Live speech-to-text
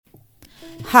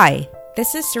Hi,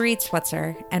 this is Sarit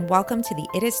Switzer, and welcome to the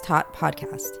It Is Taught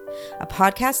podcast, a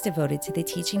podcast devoted to the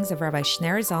teachings of Rabbi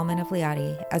Shner Zalman of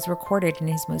Liadi as recorded in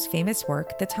his most famous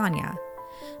work, the Tanya.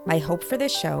 My hope for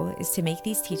this show is to make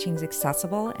these teachings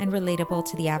accessible and relatable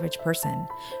to the average person,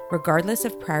 regardless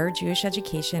of prior Jewish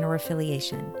education or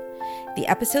affiliation. The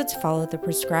episodes follow the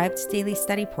prescribed daily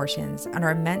study portions and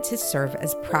are meant to serve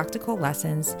as practical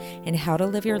lessons in how to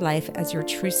live your life as your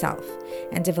true self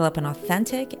and develop an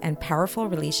authentic and powerful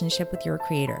relationship with your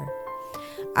Creator.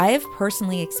 I have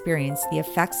personally experienced the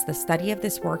effects the study of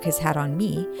this work has had on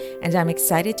me, and I'm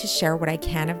excited to share what I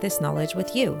can of this knowledge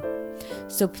with you.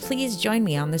 So please join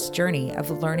me on this journey of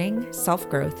learning,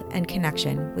 self-growth, and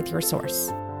connection with your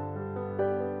source.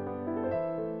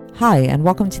 Hi, and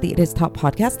welcome to the It Is Taught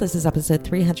podcast. This is episode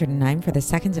 309 for the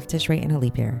 2nd of Tishrei in a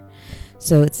leap year.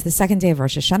 So it's the second day of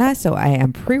Rosh Hashanah, so I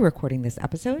am pre-recording this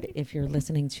episode. If you're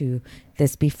listening to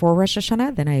this before Rosh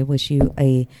Hashanah, then I wish you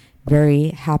a very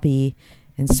happy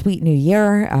and sweet new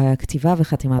year, K'tiva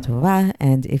v'chatima tova.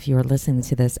 And if you're listening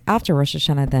to this after Rosh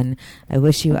Hashanah, then I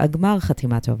wish you a Gmar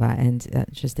chatima tova. And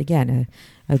just again,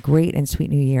 a great and sweet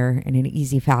new year and an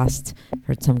easy fast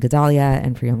for Tzom Gedalia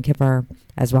and for Yom Kippur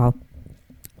as well.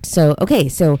 So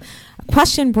a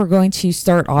question we're going to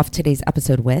start off today's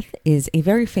episode with is a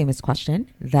very famous question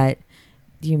that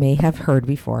you may have heard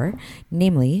before,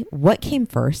 namely, what came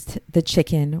first, the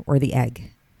chicken or the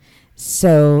egg?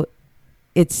 So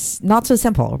it's not so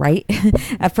simple, right?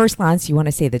 At first glance, you want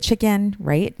to say the chicken,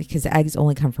 right? Because eggs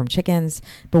only come from chickens.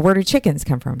 But where do chickens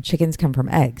come from? Chickens come from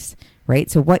eggs,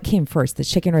 right? So what came first, the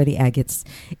chicken or the egg?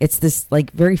 It's this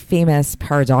like very famous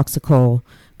paradoxical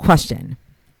question.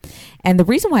 And the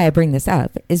reason why I bring this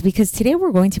up is because today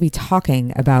we're going to be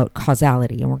talking about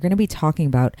causality, and we're going to be talking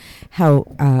about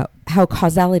how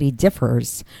causality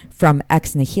differs from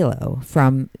ex nihilo,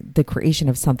 from the creation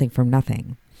of something from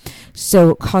nothing.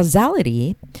 So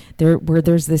causality, where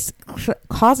there's this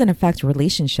cause and effect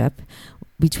relationship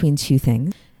between two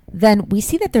things, then we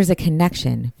see that there's a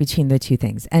connection between the two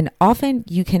things. And often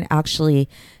you can actually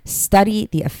study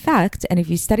the effect. And if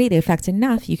you study the effect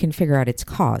enough, you can figure out its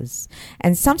cause.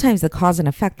 And sometimes the cause and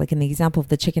effect, like in the example of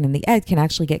the chicken and the egg, can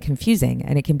actually get confusing.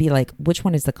 And it can be like, which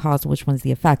one is the cause, which one's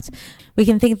the effect? We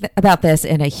can think about this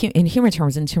in human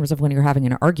terms, in terms of when you're having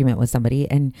an argument with somebody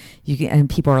and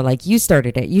people are like, you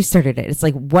started it. It's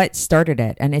like, what started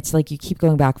it? And it's like, you keep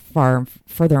going back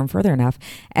further and further enough.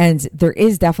 And there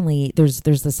is definitely, there's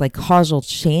this like causal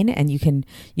chain, and you can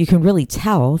really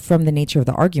tell from the nature of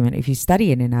the argument, if you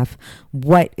study it enough,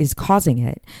 what is causing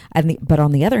it. But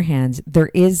on the other hand,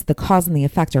 there is the cause and the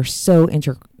effect are so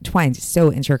intertwined,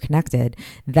 so interconnected,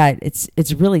 that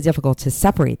it's really difficult to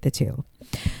separate the two.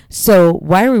 So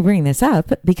why are we bringing this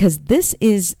up? Because this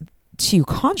is to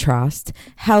contrast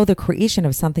how the creation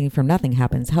of something from nothing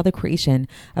happens, how the creation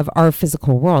of our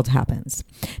physical world happens.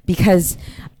 Because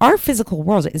our physical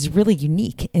world is really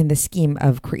unique in the scheme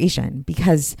of creation,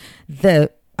 because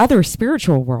the other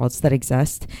spiritual worlds that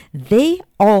exist, they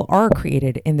all are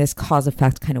created in this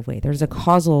cause-effect kind of way. There's a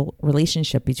causal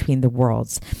relationship between the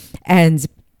worlds. And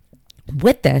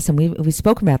with this, and we've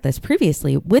spoken about this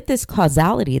previously, with this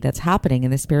causality that's happening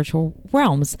in the spiritual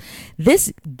realms,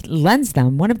 this lends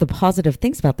them, one of the positive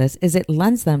things about this is it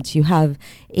lends them to have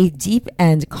a deep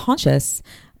and conscious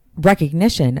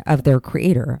recognition of their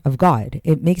creator, of God.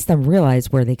 It makes them realize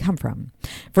where they come from.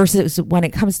 Versus when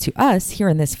it comes to us here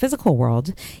in this physical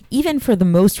world, even for the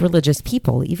most religious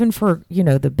people, even for,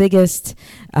 the biggest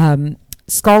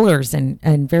scholars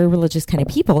and very religious kind of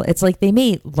people, it's like they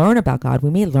may learn about God. We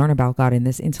may learn about God in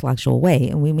this intellectual way,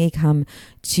 and we may come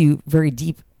to a very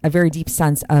deep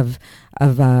sense of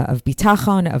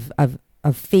bitachon,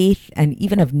 of faith, and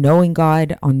even of knowing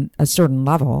God on a certain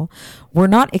level. We're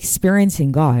not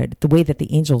experiencing God the way that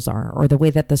the angels are, or the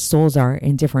way that the souls are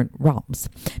in different realms,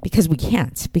 because we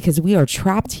can't, because we are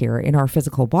trapped here in our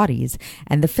physical bodies.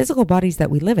 And the physical bodies that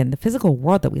we live in, the physical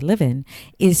world that we live in,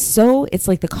 it's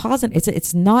like the cause, and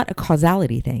it's not a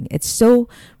causality thing. It's so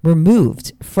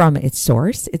removed from its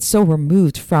source. It's so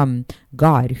removed from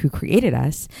God who created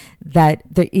us that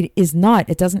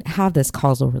it doesn't have this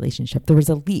causal relationship. There was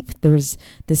a leap. There was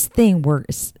this thing where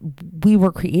we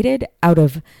were created out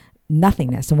of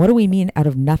nothingness. And what do we mean out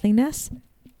of nothingness?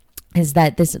 is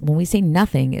that this, when we say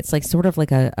nothing, it's like sort of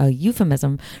like a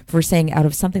euphemism for saying out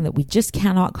of something that we just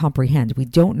cannot comprehend. We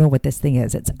don't know what this thing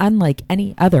is. It's unlike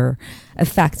any other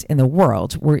effect in the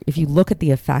world, where if you look at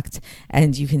the effect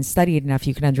and you can study it enough,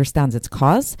 you can understand its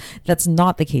cause. That's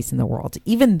not the case in the world.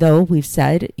 Even though we've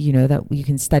said, that you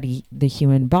can study the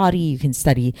human body, you can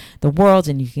study the world,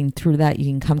 and through that,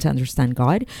 you can come to understand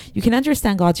God. You can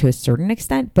understand God to a certain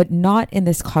extent, but not in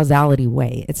this causality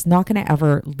way. It's not going to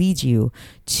ever lead you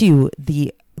to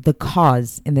the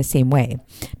cause in the same way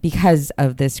because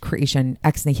of this creation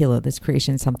ex nihilo, this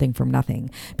creation something from nothing,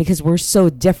 because we're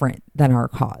so different than our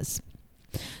cause.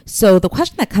 So the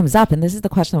question that comes up, and this is the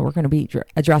question that we're going to be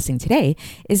addressing today,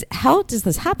 is how does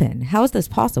this happen? How is this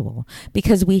possible?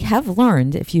 Because we have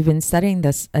learned, if you've been studying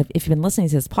this, if you've been listening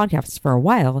to this podcast for a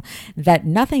while, that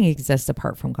nothing exists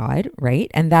apart from God,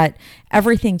 right? And that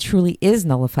everything truly is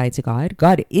nullified to God.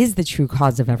 God is the true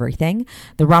cause of everything.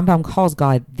 The Rambam calls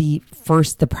God the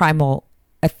primal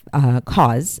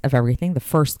cause of everything, the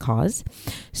first cause.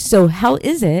 So how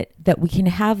is it that we can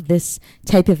have this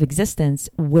type of existence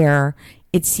where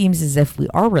it seems as if we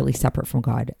are really separate from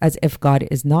God, as if God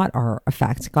is not our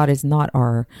effect, God is not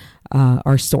our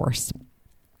source?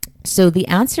 So the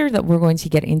answer that we're going to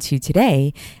get into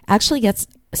today actually gets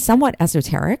somewhat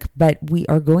esoteric, but we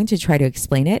are going to try to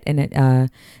explain it in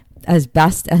as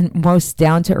best and most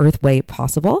down-to-earth way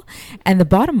possible. And the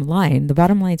bottom line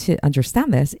to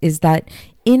understand this is that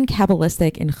in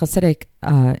Kabbalistic and Hasidic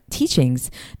teachings,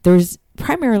 there's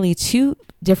primarily two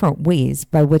different ways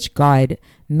by which God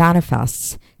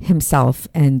manifests himself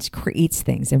and creates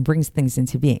things and brings things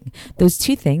into being. Those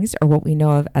two things are what we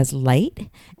know of as light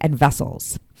and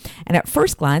vessels. And at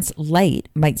first glance, light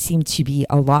might seem to be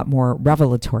a lot more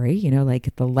revelatory,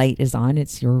 like the light is on,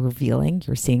 you're revealing,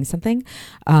 you're seeing something.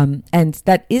 And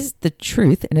that is the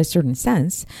truth in a certain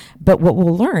sense. But what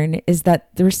we'll learn is that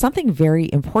there's something very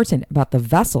important about the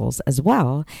vessels as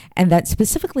well. And that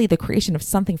specifically the creation of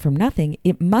something from nothing,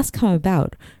 it must come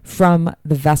about from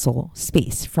the vessel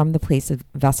space, from the place of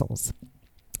vessels.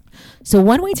 So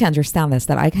one way to understand this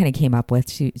that I kind of came up with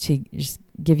to just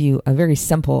give you a very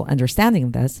simple understanding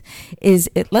of this is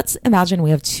let's imagine we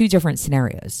have two different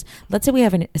scenarios. Let's say we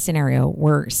have a scenario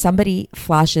where somebody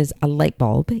flashes a light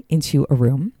bulb into a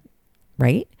room,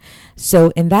 right?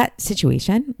 So in that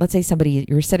situation, let's say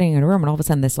you're sitting in a room and all of a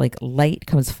sudden this light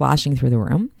comes flashing through the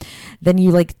room. Then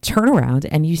you turn around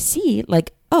and you see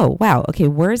oh, wow, okay,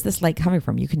 where is this light coming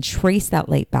from? You can trace that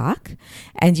light back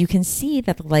and you can see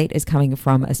that the light is coming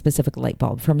from a specific light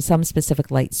bulb, from some specific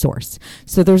light source.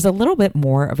 So there's a little bit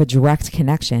more of a direct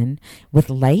connection with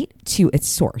light to its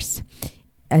source.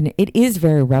 And it is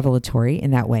very revelatory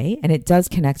in that way, and it does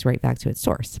connect right back to its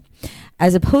source.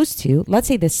 As opposed to, let's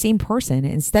say the same person,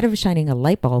 instead of shining a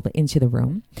light bulb into the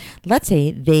room, let's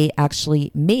say they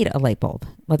actually made a light bulb.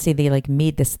 Let's say they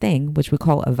made this thing, which we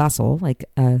call a vessel,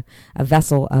 a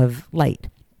vessel of light.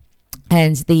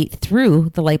 And they threw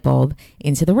the light bulb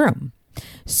into the room.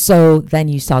 So then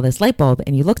you saw this light bulb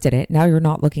and you looked at it. Now you're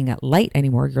not looking at light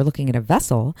anymore. You're looking at a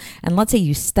vessel. And let's say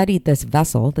you studied this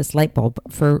vessel, this light bulb,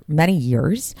 for many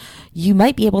years. You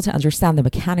might be able to understand the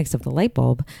mechanics of the light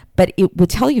bulb, but it would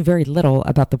tell you very little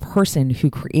about the person who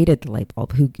created the light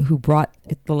bulb, who brought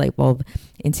the light bulb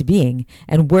into being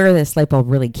and where this light bulb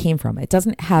really came from. It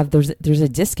doesn't have, there's a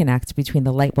disconnect between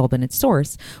the light bulb and its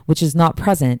source, which is not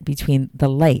present between the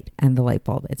light and the light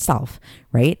bulb itself,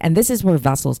 right? And this is where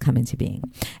vessels come into being.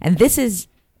 And this is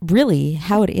really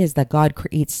how it is that God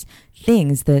creates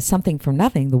things, the something from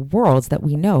nothing, the worlds that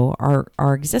we know,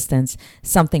 our existence,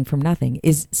 something from nothing,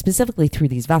 is specifically through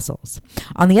these vessels.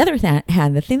 On the other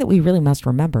hand, the thing that we really must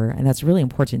remember, and that's really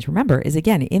important to remember, is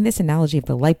again, in this analogy of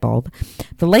the light bulb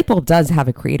does have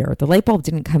a creator. The light bulb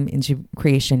didn't come into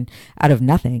creation out of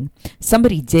nothing.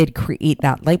 Somebody did create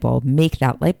that light bulb, make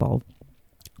that light bulb.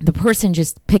 The person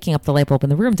just picking up the light bulb in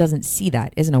the room doesn't see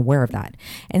that, isn't aware of that.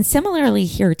 And similarly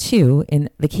here too, in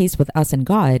the case with us and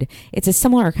God, it's a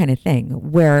similar kind of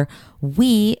thing where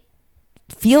we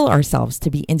feel ourselves to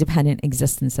be independent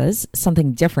existences,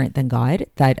 something different than God,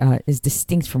 that is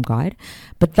distinct from God.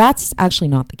 But that's actually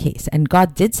not the case. And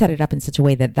God did set it up in such a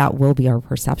way that will be our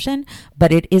perception,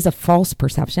 but it is a false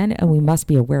perception, and we must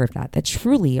be aware of that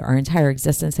truly our entire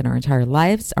existence and our entire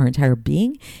lives, our entire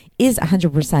being is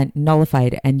 100%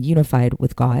 nullified and unified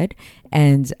with God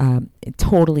and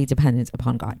totally dependent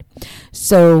upon God.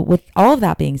 So with all of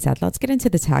that being said, let's get into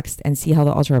the text and see how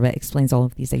the Alter Rebbe explains all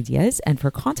of these ideas. And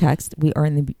for context, we are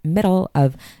in the middle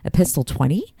of Epistle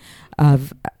 20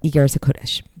 of Igeres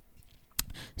HaKodesh.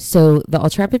 So the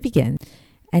Alter Rebbe begins,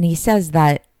 and he says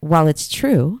that while it's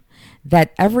true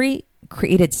that every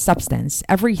created substance,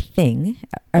 everything,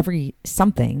 every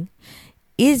something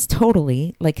is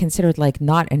totally like considered like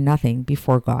not and nothing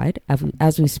before God,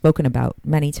 as we've spoken about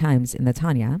many times in the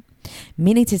Tanya,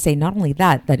 meaning to say not only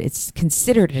that it's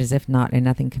considered as if not and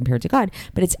nothing compared to God,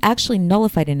 but it's actually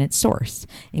nullified in its source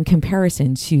in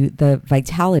comparison to the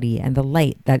vitality and the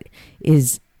light that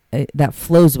is that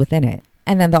flows within it.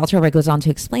 And then the Alter Rebbe goes on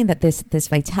to explain that this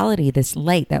vitality, this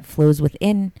light that flows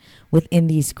within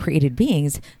these created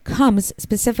beings comes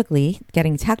specifically,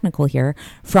 getting technical here,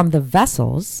 from the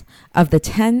vessels of the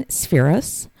 10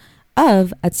 spheros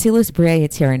of Atzilus, Bria,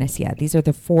 Yetzirah, and Asiya. These are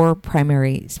the 4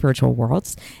 primary spiritual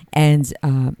worlds, and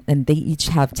they each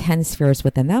have 10 spheres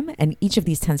within them, and each of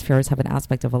these 10 spheres have an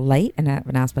aspect of a light and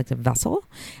an aspect of vessel.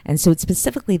 And so it's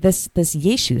specifically this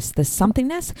Yeshus, this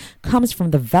somethingness, comes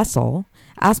from the vessel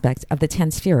aspect of the 10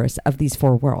 spheres of these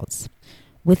 4 worlds,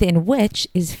 within which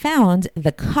is found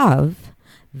the kav,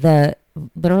 the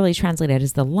literally translated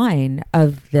as the line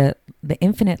of the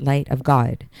infinite light of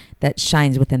God that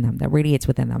shines within them, that radiates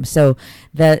within them. So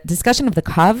the discussion of the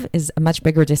kav is a much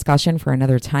bigger discussion for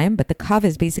another time, but the kav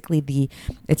is basically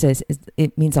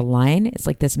it means a line. It's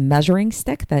like this measuring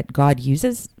stick that God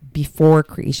uses before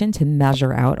creation to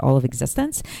measure out all of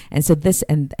existence. And so this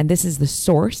is the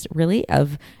source really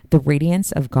of the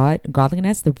radiance of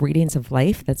godliness, the radiance of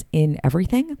life that's in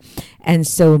everything. And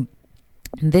so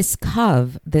this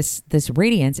kav, this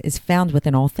radiance is found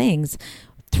within all things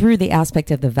through the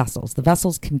aspect of the vessels. The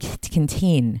vessels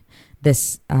contain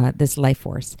this life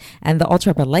force, and the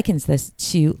Alter Rebbe likens this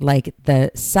to like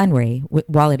the sun ray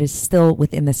while it is still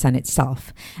within the sun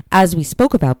itself, as we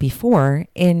spoke about before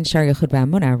in Shar Yechud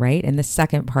B'Amunah, right, in the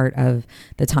second part of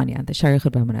the Tanya, the Shar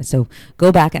Yechud B'Amunah. So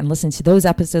go back and listen to those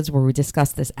episodes where we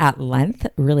discussed this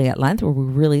really at length, where we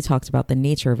really talked about the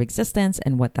nature of existence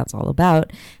and what that's all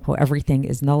about, how everything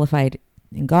is nullified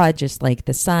in God, just like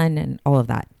the sun and all of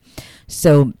that.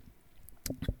 So,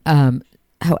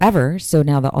 however, so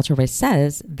now the Alter Rebbe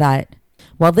says that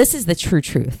while this is the true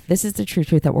truth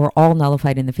that we're all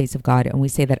nullified in the face of God, and we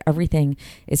say that everything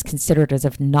is considered as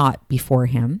if not before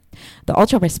him, the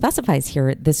Alter Rebbe specifies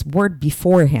here this word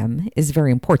before him is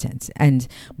very important, and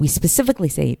we specifically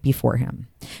say before him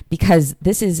because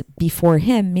this is before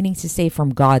him, meaning to say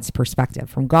from God's perspective.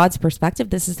 From God's perspective,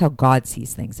 this is how God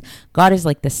sees things. God is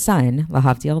like the sun,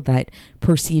 lahavdil, that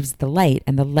perceives the light,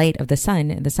 and the light of the sun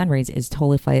and the sun rays is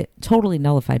totally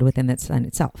nullified within the sun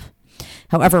itself.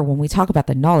 However, when we talk about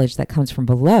the knowledge that comes from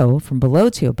below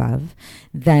to above,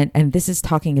 then, and this is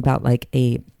talking about like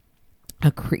a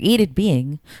created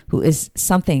being who is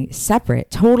something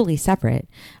separate, totally separate,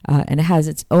 and has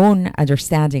its own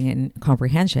understanding and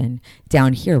comprehension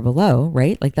down here below,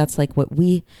 right? Like that's like what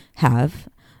we have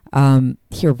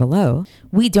here below.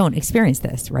 We don't experience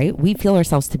this, right? We feel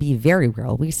ourselves to be very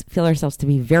real. We feel ourselves to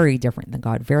be very different than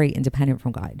God, very independent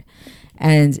from God.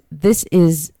 And this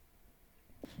is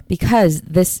because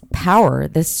this power,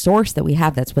 this source that we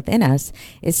have that's within us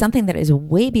is something that is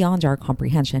way beyond our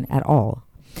comprehension at all.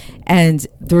 And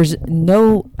there's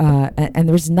no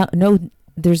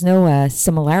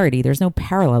similarity. There's no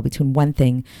parallel between one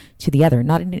thing to the other,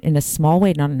 not in a small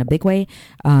way, not in a big way.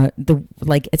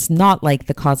 It's not like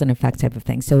the cause and effect type of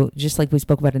thing. So just like we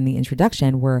spoke about in the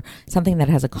introduction, where something that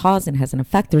has a cause and has an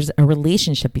effect, there's a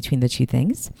relationship between the two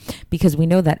things, because we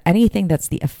know that anything that's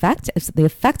the effect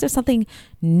of something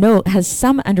has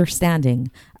some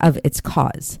understanding of its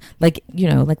cause. Like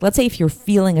let's say if you're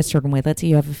feeling a certain way, let's say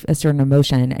you have a certain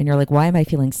emotion and you're like, why am I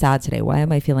feeling sad today? Why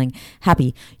am I feeling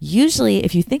happy? Usually,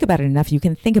 if you think about it enough, you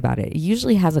can think about it. It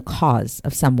usually has a cause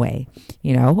of some way,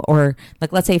 or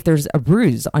like, let's say if there's a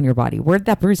bruise on your body, where did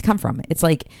that bruise come from? It's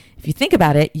like, if you think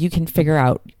about it, you can figure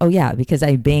out, oh yeah, because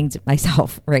I banged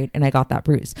myself, right? And I got that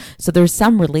bruise. So there's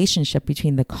some relationship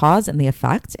between the cause and the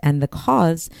effect, and the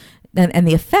cause and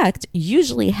the effect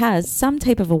usually has some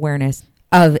type of awareness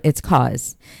of its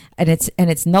cause, and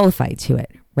it's nullified to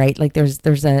it, right? Like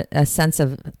there's a sense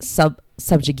of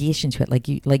subjugation to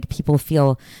it. Like people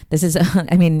feel this is,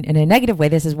 in a negative way,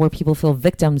 this is where people feel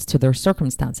victims to their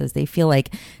circumstances. They feel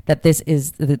like that this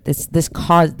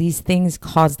cause, these things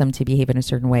cause them to behave in a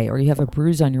certain way. Or you have a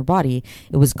bruise on your body,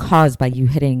 it was caused by you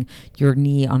hitting your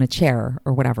knee on a chair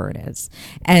or whatever it is.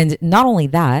 And not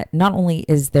only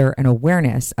is there an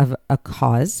awareness of a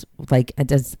cause, like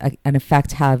does an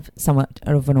effect have somewhat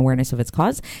of an awareness of its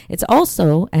cause, it's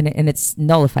also, and it's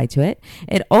nullified to it,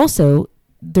 it also,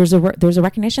 there's a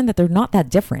recognition that they're not that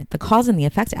different. The cause and the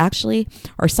effect actually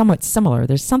are somewhat similar.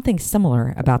 There's something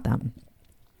similar about them.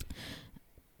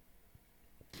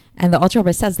 And the Alter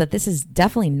Rebbe says that this is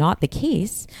definitely not the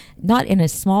case, not in a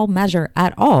small measure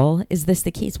at all. Is this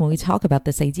the case when we talk about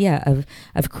this idea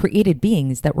of created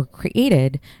beings that were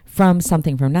created from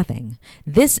something from nothing?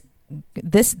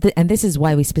 And this is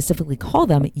why we specifically call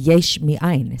them yesh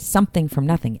mi'ain, something from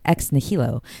nothing, ex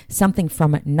nihilo, something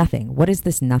from nothing. What is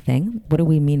this nothing? What do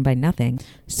we mean by nothing?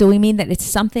 So we mean that it's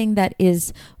something that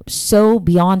is so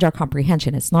beyond our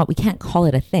comprehension. It's not, we can't call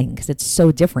it a thing because it's so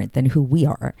different than who we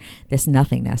are, this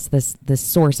nothingness, this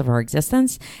source of our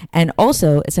existence. And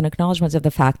also it's an acknowledgement of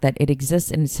the fact that it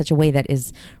exists in such a way that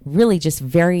is really just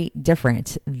very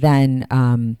different than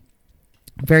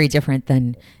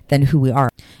who we are.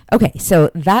 Okay, so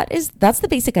that's the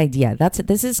basic idea.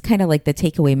 This is kind of like the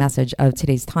takeaway message of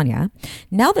today's Tanya.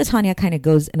 Now the Tanya kind of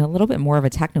goes in a little bit more of a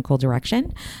technical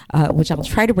direction, which I'll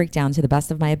try to break down to the best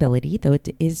of my ability, though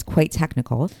it is quite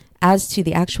technical, as to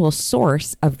the actual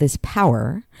source of this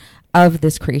power of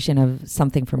this creation of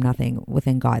something from nothing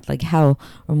within God, like how,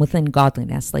 or within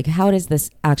godliness, like how does this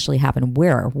actually happen?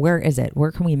 Where is it? Where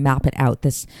can we map it out?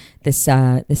 This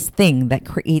thing that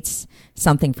creates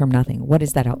something from nothing. What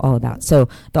is that all about? So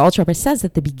the Alter Rebbe says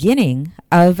that the beginning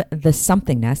of the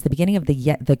somethingness, the beginning of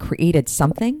the created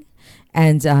something,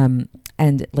 and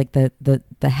like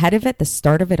the head of it, the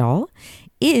start of it all,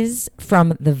 is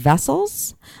from the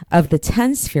vessels of the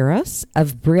 10 spheros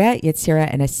of Bria, Yetzirah,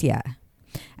 and Asiyah,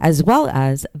 as well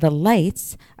as the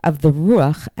lights of the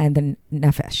Ruach and the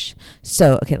Nefesh.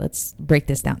 So, okay, let's break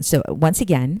this down. So once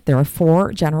again, there are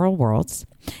 4 general worlds,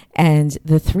 and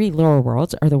the 3 lower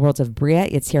worlds are the worlds of Bria,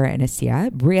 Yetzirah, and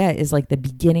Asiyah. Bria is like the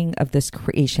beginning of this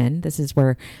creation. This is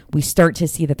where we start to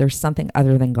see that there's something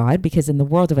other than God, because in the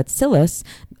world of Atzilus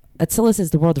is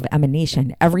the world of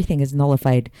emanation. Everything is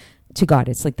nullified to God.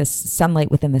 It's like the sunlight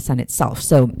within the sun itself.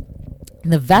 So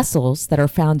the vessels that are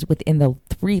found within the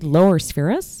 3 lower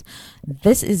spheres,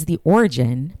 this is the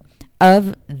origin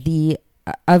of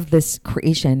this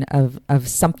creation of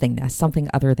somethingness, something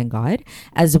other than God,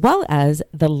 as well as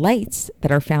the lights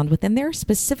that are found within there,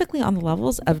 specifically on the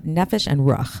levels of Nefesh and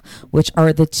Ruach, which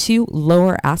are the 2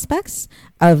 lower aspects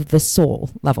of the soul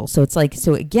level. So it's like,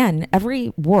 so again,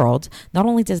 every world, not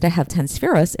only does it have 10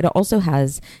 spheres, it also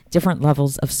has different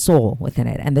levels of soul within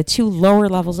it. And the 2 lower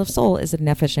levels of soul is the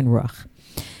Nefesh and Ruach.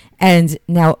 And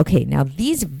now,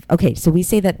 so we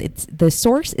say that it's the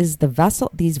source is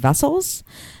these vessels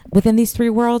within these 3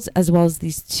 worlds, as well as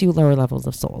these 2 lower levels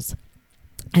of souls.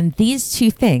 And these 2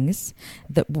 things,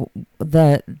 the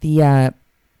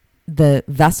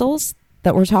vessels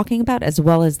that we're talking about, as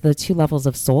well as the 2 levels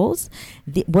of souls,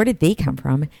 where did they come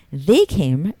from? They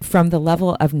came from the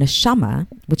level of neshama,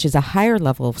 which is a higher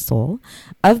level of soul,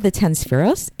 of the 10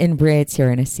 spheros in Bria,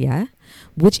 Yetzirah, and Asiyah,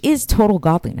 which is total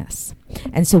godliness.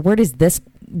 And so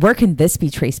where can this be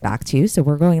traced back to? So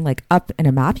we're going like up in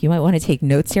a map. You might want to take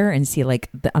notes here and see like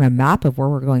on a map of where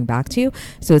we're going back to.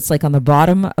 So it's like on the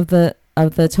bottom of the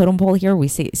totem pole here, we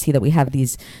see that we have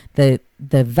the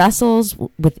vessels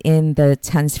within the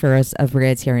 10 spheres of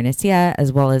Bria, Yetzirah, and Asiyah,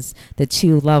 as well as the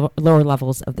 2 lower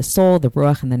levels of the soul, the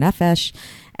Ruach and the Nefesh.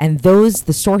 And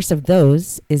the source of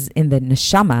those is in the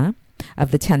neshama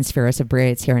of the 10 spheres of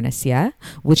Bria, Yetzirah, and Asiyah,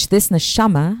 which this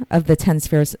neshama of the 10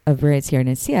 spheres of Bria, Yetzirah, and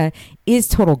Asiyah is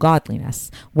total godliness.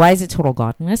 Why is it total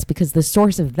godliness? Because the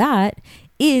source of that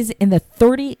is in the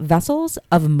 30 vessels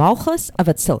of Malchus of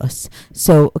Atzilus.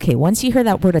 So, okay, once you hear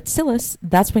that word Atzilus,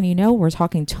 that's when you know we're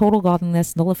talking total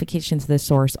godliness, nullification to the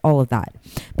source, all of that.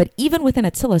 But even within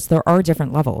Atzilus, there are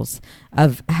different levels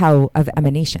of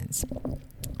emanations.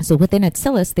 So within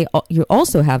Atzilus, you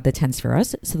also have the 10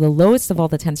 spheres. So the lowest of all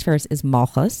the 10 spheres is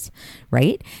Malchus,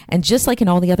 right? And just like in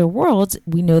all the other worlds,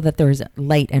 we know that there's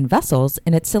light and vessels.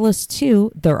 In Atzilus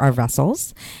too, there are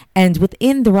vessels. And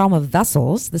within the realm of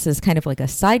vessels, this is kind of like a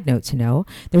side note to know,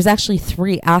 there's actually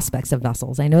 3 aspects of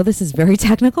vessels. I know this is very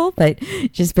technical, but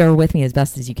just bear with me as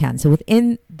best as you can. So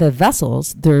within the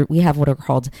vessels, we have what are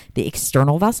called the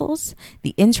external vessels,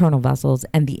 the internal vessels,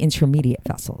 and the intermediate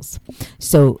vessels.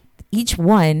 So each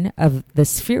one of the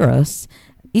spheros,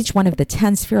 each one of the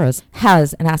 10 spheros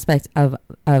has an aspect of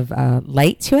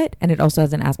light to it, and it also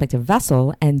has an aspect of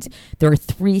vessel, and there are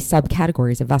 3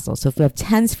 subcategories of vessels. So if we have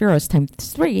 10 spheros times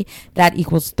 3, that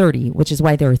equals 30, which is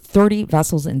why there are 30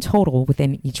 vessels in total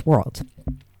within each world.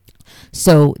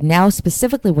 So now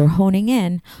specifically we're honing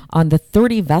in on the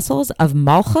 30 vessels of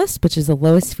Malchus, which is the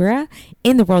lowest sphere,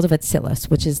 in the world of Atzilus,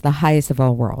 which is the highest of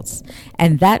all worlds.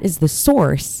 And that is the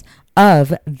source of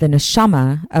the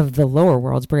neshama of the lower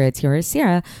worlds, Bria Tira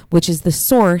Sierra, which is the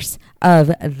source of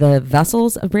the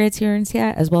vessels of Bria Tira and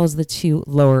Sierra, as well as the two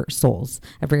lower souls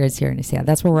of Bria Tira and Sierra.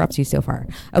 That's where we're up to so far.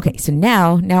 Okay, so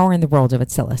now we're in the world of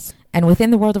Atzilus. And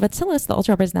within the world of Atzilus, the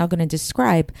Alter Rebbe is now going to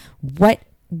describe what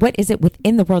is it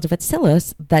within the world of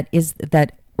Atzilus that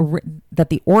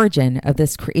the origin of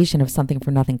this creation of something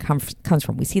from nothing comes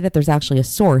from. We see that there's actually a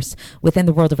source within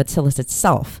the world of Atzilus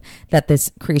itself that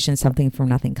this creation something from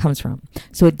nothing comes from.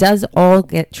 So it does all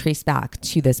get traced back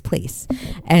to this place.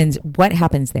 And what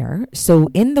happens there? So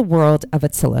in the world of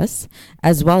Atzilus,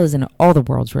 as well as in all the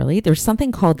worlds really, there's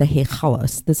something called the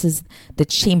Heichalos. This is the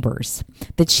chambers.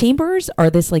 The chambers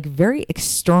are this like very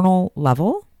external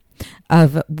level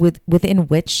of within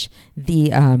which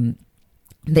the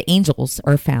angels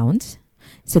are found.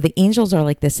 So the angels are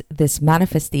like this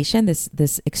manifestation,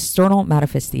 this external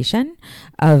manifestation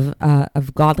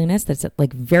of godliness that's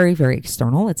like very, very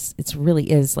external. It's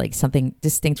really is like something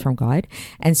distinct from God.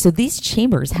 And so these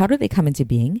chambers, how do they come into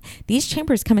being? These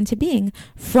chambers come into being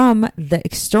from the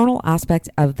external aspect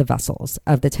of the vessels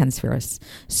of the 10 spheres.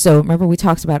 So remember we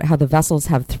talked about how the vessels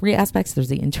have three aspects. There's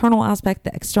the internal aspect,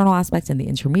 the external aspect, and the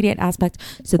intermediate aspect.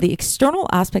 So the external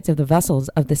aspect of the vessels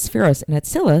of the spheres in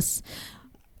Atzilus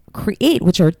create,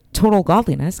 which are total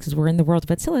godliness, because we're in the world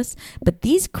of Atzilus, but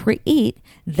these create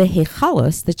the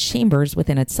Heichalos, the chambers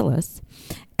within Atzilus.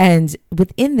 And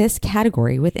within this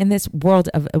category, within this realm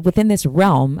of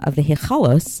the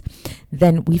Heichalos,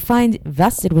 then we find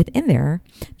vested within there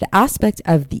the aspect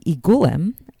of the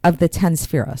Igulim of the 10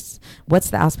 spheros. What's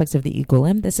the aspect of the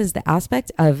Igulim? This is the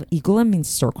aspect of Igulim means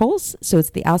circles, so it's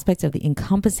the aspect of the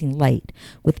encompassing light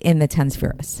within the 10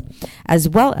 spheros, as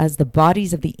well as the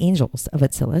bodies of the angels of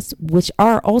Atzilus, which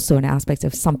are also an aspect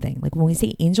of something. Like when we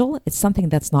say angel, it's something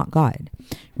that's not God,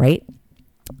 right?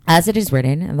 As it is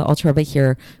written, and the Alter Rebbe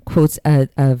here quotes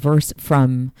a verse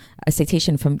from a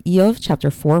citation from Iyov, chapter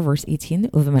 4, verse 18,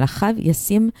 Uvemelachav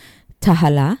yasim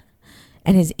tahala,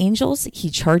 and his angels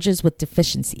he charges with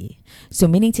deficiency. So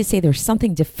meaning to say there's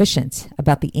something deficient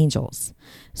about the angels.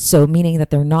 So meaning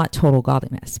that they're not total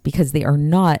godliness, because they are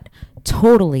not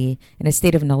totally in a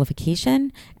state of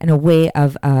nullification and a way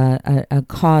of a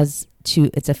cause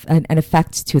to its an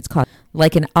effect to its cause,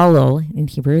 like an alol in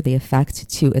Hebrew, the effect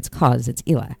to its cause, its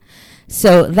ilah.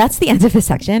 So that's the end of the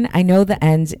section. I know the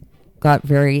end got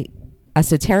very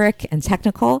esoteric and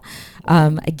technical.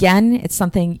 Again, it's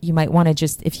something you might want to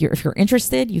just, if you're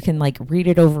interested, you can like read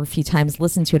it over a few times,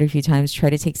 listen to it a few times, try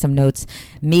to take some notes.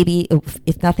 Maybe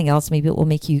if nothing else, maybe it will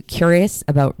make you curious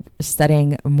about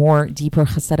studying more deeper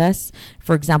chasadas.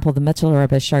 For example, the Mitchell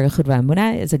Rebbe Shari Chudva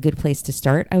Emunah is a good place to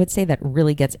start. I would say that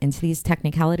really gets into these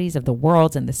technicalities of the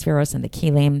worlds and the spheros and the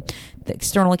kelim, the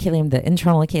external kelim, the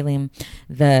internal kelim,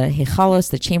 the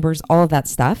heichalos, the chambers, all of that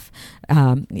stuff.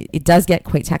 It does get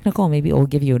quite technical. Maybe it will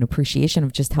give you an appreciation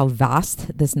of just how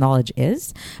vast this knowledge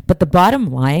is. But the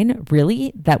bottom line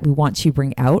really that we want to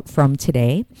bring out from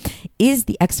today is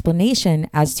the explanation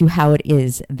as to how it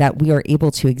is that we are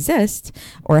able to exist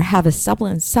or have a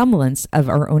semblance of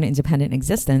our own independent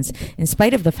existence, in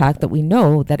spite of the fact that we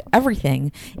know that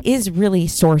everything is really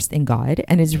sourced in God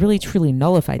and is really truly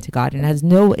nullified to God and has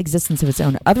no existence of its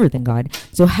own other than God.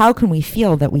 So how can we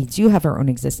feel that we do have our own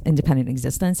independent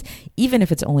existence, even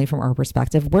if it's only from our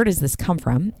perspective? Where does this come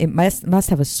from? It must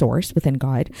have a source within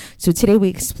God. So today we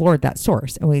explored that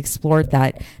source, and we explored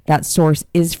that source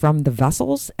is from the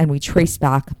vessels, and we trace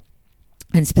back,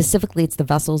 and specifically it's the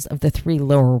vessels of the three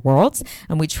lower worlds,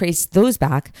 and we trace those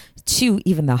back to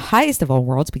even the highest of all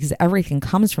worlds, because everything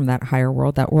comes from that higher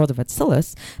world, that world of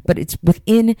Atzilus, but it's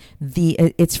within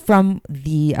it's from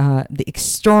the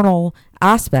external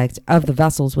aspect of the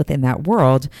vessels within that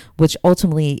world, which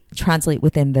ultimately translate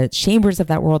within the chambers of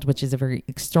that world, which is a very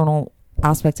external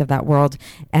aspect of that world,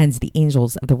 and the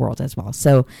angels of the world as well.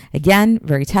 So again,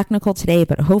 very technical today,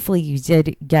 but hopefully you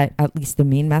did get at least the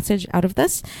main message out of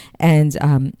this, and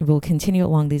we'll continue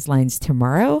along these lines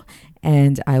tomorrow,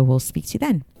 and I will speak to you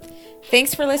then.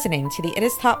 Thanks for listening to the It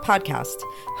Is Taught podcast,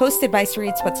 hosted by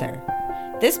Sarit Switzer.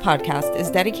 This podcast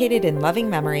is dedicated in loving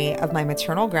memory of my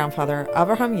maternal grandfather,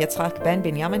 Avraham Yitzchak ben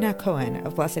Binyamin HaKohen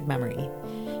of blessed memory.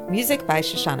 Music by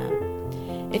Shoshana.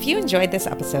 If you enjoyed this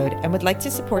episode and would like to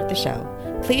support the show,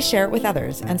 please share it with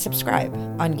others and subscribe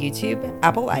on YouTube,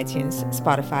 Apple iTunes,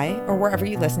 Spotify, or wherever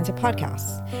you listen to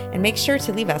podcasts. And make sure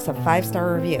to leave us a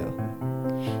 5-star review.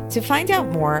 To find out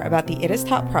more about the It Is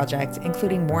Taught project,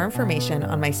 including more information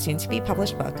on my soon-to-be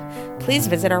published book, please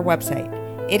visit our website,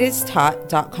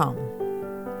 itistaught.com.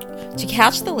 To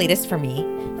catch the latest from me,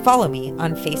 follow me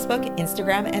on Facebook,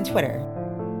 Instagram, and Twitter.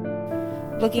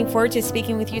 Looking forward to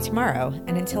speaking with you tomorrow,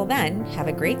 and until then, have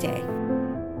a great day.